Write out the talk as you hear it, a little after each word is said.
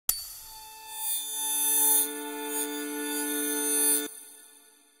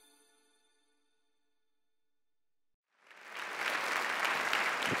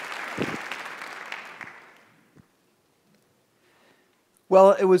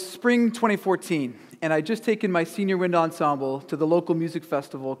Well, it was spring 2014, and I'd just taken my senior wind ensemble to the local music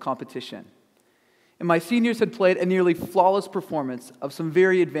festival competition. And my seniors had played a nearly flawless performance of some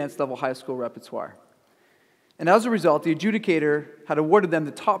very advanced level high school repertoire. And as a result, the adjudicator had awarded them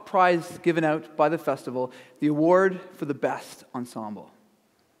the top prize given out by the festival, the award for the best ensemble.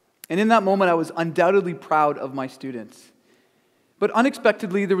 And in that moment, I was undoubtedly proud of my students. But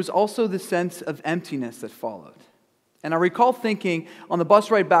unexpectedly, there was also the sense of emptiness that followed. And I recall thinking on the bus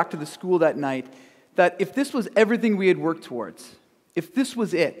ride back to the school that night that if this was everything we had worked towards, if this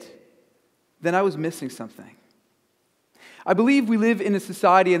was it, then I was missing something. I believe we live in a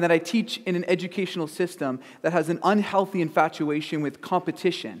society and that I teach in an educational system that has an unhealthy infatuation with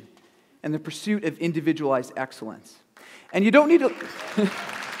competition and the pursuit of individualized excellence. And you don't need to...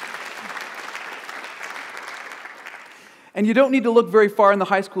 And you don't need to look very far in the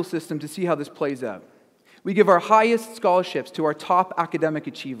high school system to see how this plays out. We give our highest scholarships to our top academic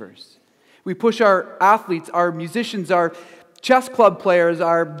achievers. We push our athletes, our musicians, our chess club players,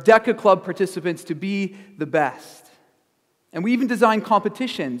 our DECA club participants to be the best. And we even design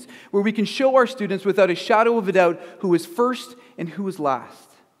competitions where we can show our students without a shadow of a doubt who was first and who was last,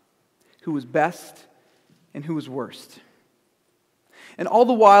 who was best and who was worst. And all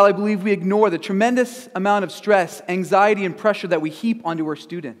the while, I believe we ignore the tremendous amount of stress, anxiety, and pressure that we heap onto our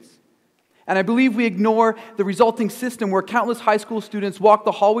students. And I believe we ignore the resulting system where countless high school students walk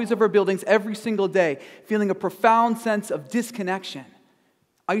the hallways of our buildings every single day, feeling a profound sense of disconnection,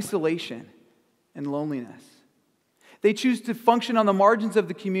 isolation, and loneliness. They choose to function on the margins of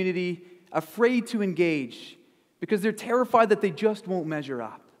the community, afraid to engage, because they're terrified that they just won't measure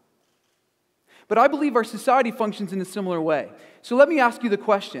up. But I believe our society functions in a similar way. So let me ask you the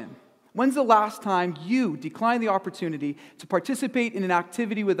question. When's the last time you declined the opportunity to participate in an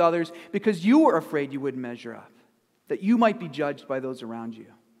activity with others because you were afraid you wouldn't measure up, that you might be judged by those around you?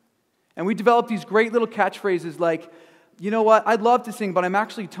 And we developed these great little catchphrases like, you know what, I'd love to sing, but I'm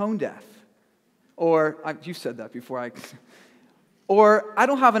actually tone deaf. Or, you said that before. Or, I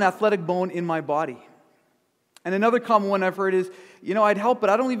don't have an athletic bone in my body. And another common one I've heard is, you know, I'd help, but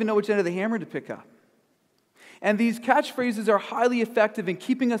I don't even know which end of the hammer to pick up. And these catchphrases are highly effective in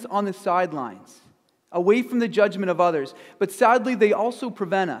keeping us on the sidelines, away from the judgment of others. But sadly, they also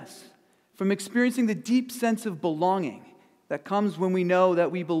prevent us from experiencing the deep sense of belonging that comes when we know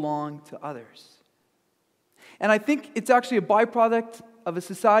that we belong to others. And I think it's actually a byproduct of a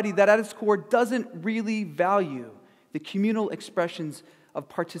society that at its core doesn't really value the communal expressions of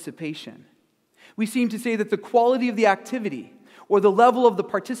participation. We seem to say that the quality of the activity or the level of the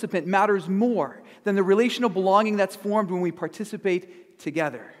participant matters more than the relational belonging that's formed when we participate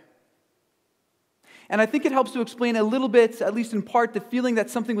together. And I think it helps to explain a little bit, at least in part, the feeling that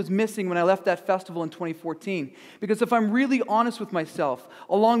something was missing when I left that festival in 2014. Because if I'm really honest with myself,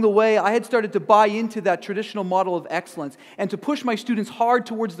 along the way I had started to buy into that traditional model of excellence and to push my students hard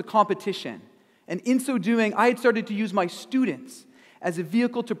towards the competition. And in so doing, I had started to use my students as a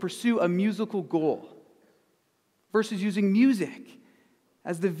vehicle to pursue a musical goal, versus using music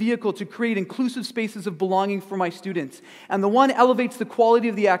as the vehicle to create inclusive spaces of belonging for my students. And the one elevates the quality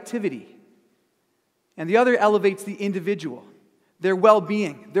of the activity, and the other elevates the individual, their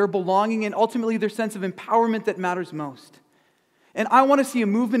well-being, their belonging, and ultimately their sense of empowerment that matters most. And I want to see a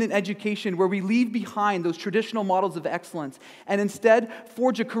movement in education where we leave behind those traditional models of excellence and instead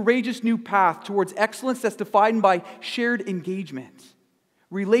forge a courageous new path towards excellence that's defined by shared engagement,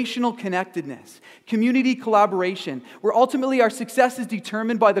 relational connectedness, community collaboration, where ultimately our success is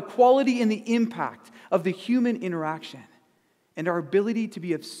determined by the quality and the impact of the human interaction and our ability to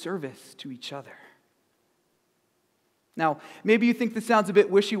be of service to each other. Now, maybe you think this sounds a bit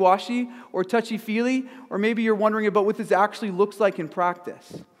wishy-washy or touchy-feely, or maybe you're wondering about what this actually looks like in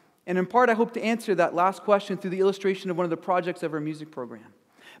practice. And in part, I hope to answer that last question through the illustration of one of the projects of our music program.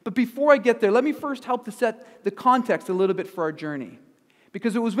 But before I get there, let me first help to set the context a little bit for our journey.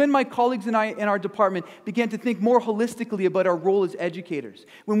 Because it was when my colleagues and I in our department began to think more holistically about our role as educators,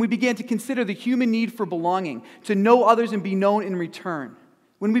 when we began to consider the human need for belonging, to know others and be known in return,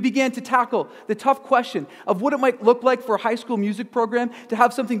 when we began to tackle the tough question of what it might look like for a high school music program to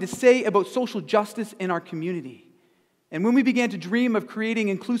have something to say about social justice in our community, and when we began to dream of creating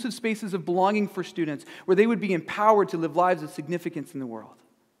inclusive spaces of belonging for students where they would be empowered to live lives of significance in the world.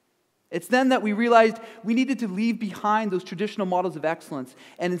 It's then that we realized we needed to leave behind those traditional models of excellence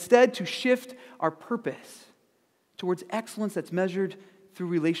and instead to shift our purpose towards excellence that's measured through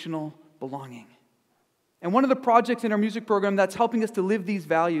relational belonging. And one of the projects in our music program that's helping us to live these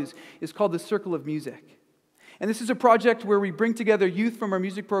values is called the Circle of Music. And this is a project where we bring together youth from our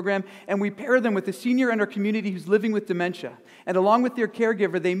music program and we pair them with a senior in our community who's living with dementia. And along with their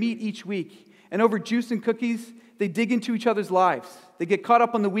caregiver, they meet each week. And over juice and cookies, they dig into each other's lives. They get caught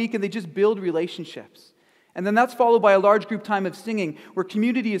up on the week and they just build relationships. And then that's followed by a large group time of singing where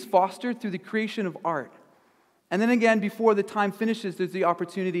community is fostered through the creation of art. And then again, before the time finishes, there's the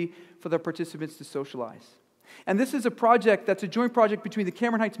opportunity for the participants to socialize. And this is a project that's a joint project between the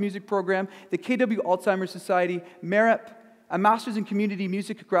Cameron Heights Music Program, the KW Alzheimer Society, MERIP, a Master's in Community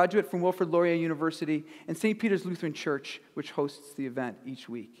Music graduate from Wilfrid Laurier University, and St. Peter's Lutheran Church, which hosts the event each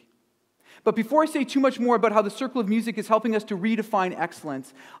week. But before I say too much more about how the Circle of Music is helping us to redefine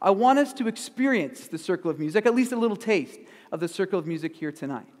excellence, I want us to experience the Circle of Music, at least a little taste of the Circle of Music here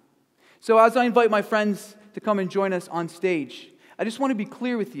tonight. So as I invite my friends to come and join us on stage, I just want to be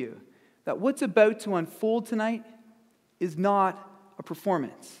clear with you that what's about to unfold tonight is not a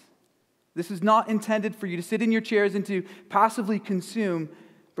performance. This is not intended for you to sit in your chairs and to passively consume,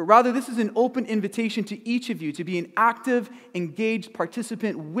 but rather this is an open invitation to each of you to be an active, engaged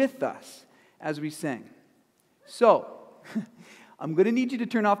participant with us as we sing. So, I'm going to need you to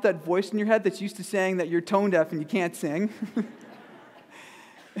turn off that voice in your head that's used to saying that you're tone deaf and you can't sing.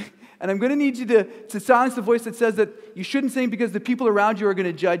 And I'm going to need you to silence the voice that says that you shouldn't sing because the people around you are going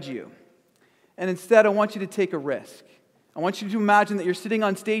to judge you. And instead, I want you to take a risk. I want you to imagine that you're sitting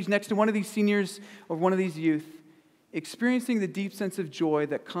on stage next to one of these seniors or one of these youth, experiencing the deep sense of joy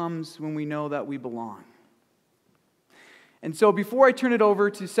that comes when we know that we belong. And so before I turn it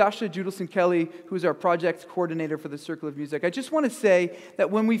over to Sasha Judelson-Kelly, who's our project coordinator for the Circle of Music, I just want to say that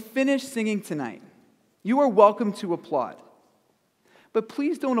when we finish singing tonight, you are welcome to applaud. But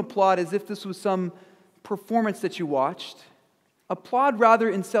please don't applaud as if this was some performance that you watched. Applaud rather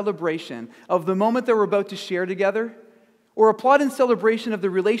in celebration of the moment that we're about to share together, or applaud in celebration of the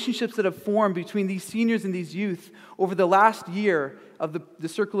relationships that have formed between these seniors and these youth over the last year of the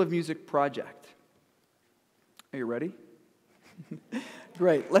Circle of Music project. Are you ready?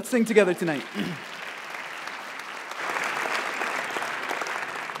 Great. Let's sing together tonight.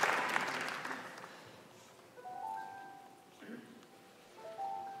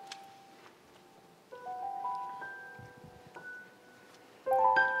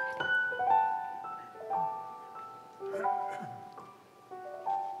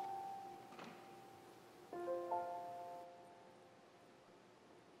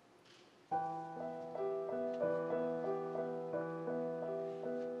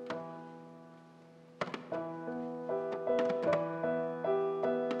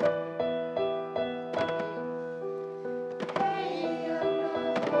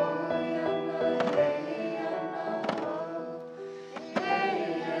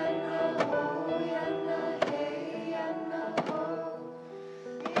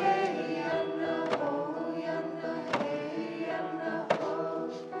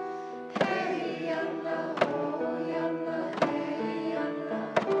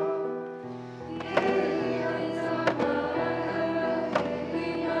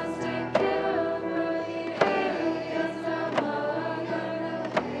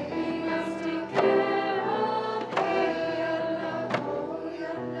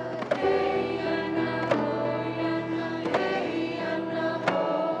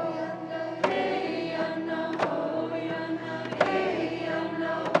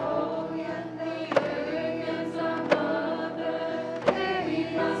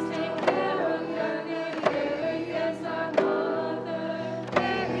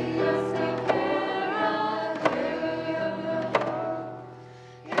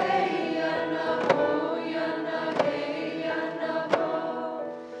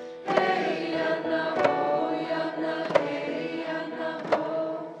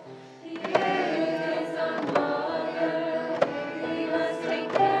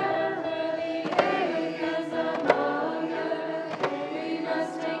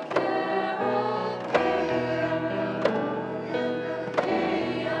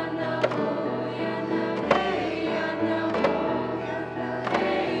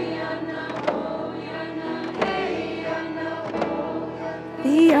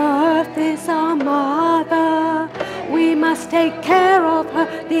 The earth is our mother, we must take care of her.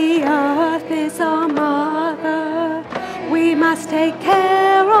 The earth is our mother, we must take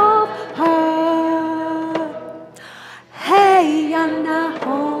care of her. Hey yana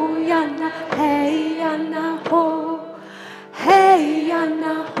ho, yana, hey yana ho, hey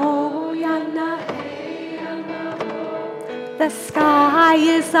yana ho, yana, hey yana ho. The sky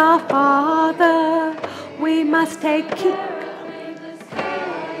is our father, we must take care.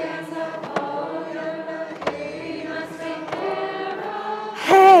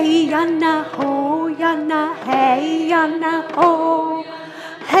 Hey yana ho, yana, hey yana ho,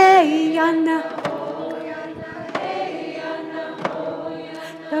 hey yana ho, hey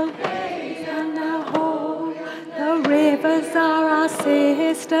yana ho, the rivers are our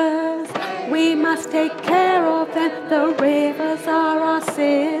sisters. We must take care of them. The rivers are our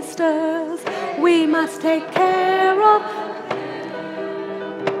sisters. We must take care of.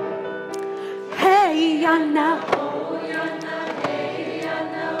 Hey yana ho, yana, hey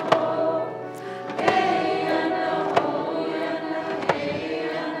yana ho, hey yana ho, yana,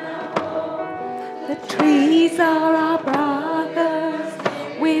 hey yana ho. The trees are our brothers.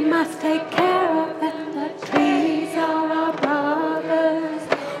 We must take care of them. The trees are our brothers.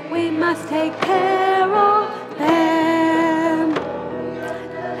 We must take care of them.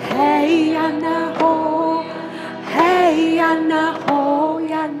 Hey yana ho, hey yana ho,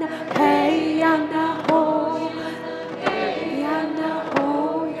 yana, hey yana ho, hey yana ho,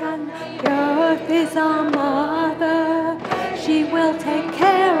 yana. The earth is our mother. She will take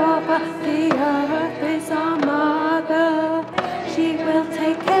care of us. The earth is our mother. She will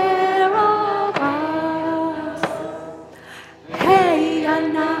take care of us. Hey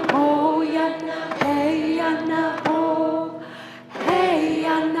yana ho, yana, hey yana ho, hey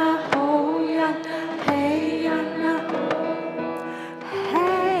yana ho, yana, hey yana ho,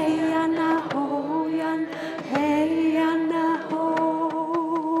 hey yana ho, yana, hey yana ho.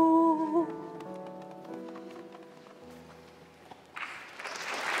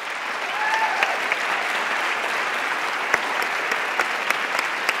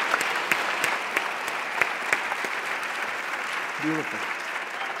 Beautiful.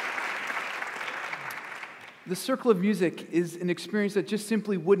 The Circle of Music is an experience that just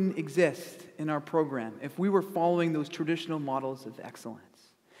simply wouldn't exist in our program if we were following those traditional models of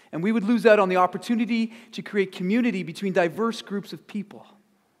excellence. And we would lose out on the opportunity to create community between diverse groups of people.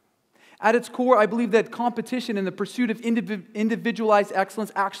 At its core, I believe that competition and the pursuit of individualized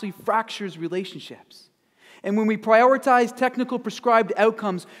excellence actually fractures relationships. And when we prioritize technical prescribed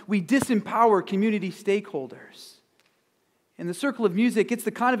outcomes, we disempower community stakeholders. In the Circle of Music, it's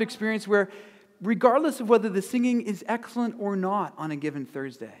the kind of experience where, regardless of whether the singing is excellent or not on a given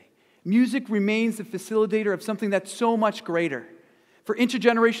Thursday, music remains the facilitator of something that's so much greater. For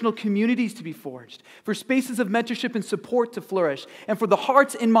intergenerational communities to be forged, for spaces of mentorship and support to flourish, and for the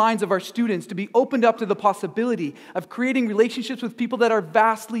hearts and minds of our students to be opened up to the possibility of creating relationships with people that are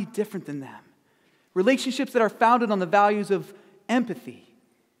vastly different than them. Relationships that are founded on the values of empathy,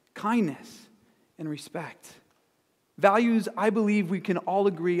 kindness, and respect. Values I believe we can all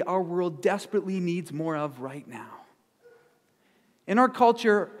agree our world desperately needs more of right now. In our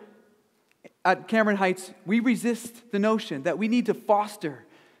culture at Cameron Heights, we resist the notion that we need to foster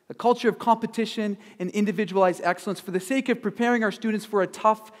a culture of competition and individualized excellence for the sake of preparing our students for a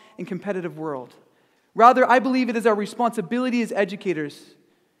tough and competitive world. Rather, I believe it is our responsibility as educators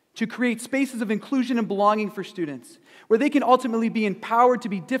to create spaces of inclusion and belonging for students, where they can ultimately be empowered to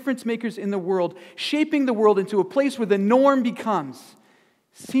be difference makers in the world, shaping the world into a place where the norm becomes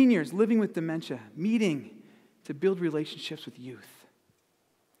seniors living with dementia, meeting to build relationships with youth.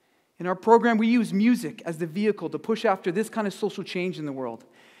 In our program, we use music as the vehicle to push after this kind of social change in the world.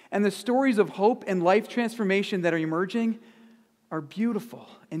 And the stories of hope and life transformation that are emerging are beautiful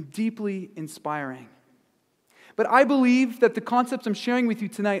and deeply inspiring. But I believe that the concepts I'm sharing with you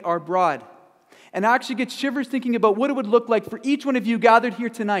tonight are broad. And I actually get shivers thinking about what it would look like for each one of you gathered here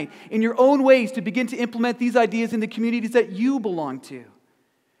tonight in your own ways to begin to implement these ideas in the communities that you belong to.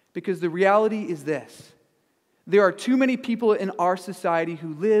 Because the reality is this: there are too many people in our society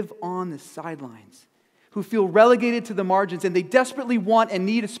who live on the sidelines, who feel relegated to the margins, and they desperately want and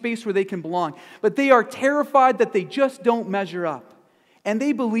need a space where they can belong. But they are terrified that they just don't measure up. And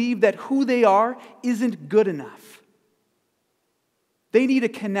they believe that who they are isn't good enough. They need a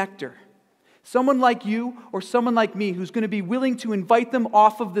connector. Someone like you or someone like me who's going to be willing to invite them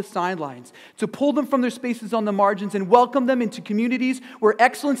off of the sidelines, to pull them from their spaces on the margins and welcome them into communities where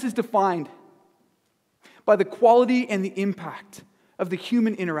excellence is defined by the quality and the impact of the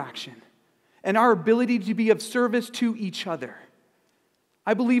human interaction and our ability to be of service to each other.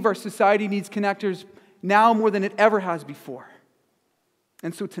 I believe our society needs connectors now more than it ever has before.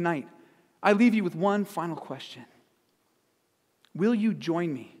 And so tonight, I leave you with one final question. Will you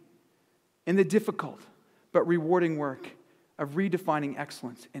join me in the difficult but rewarding work of redefining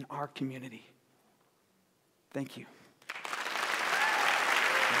excellence in our community? Thank you.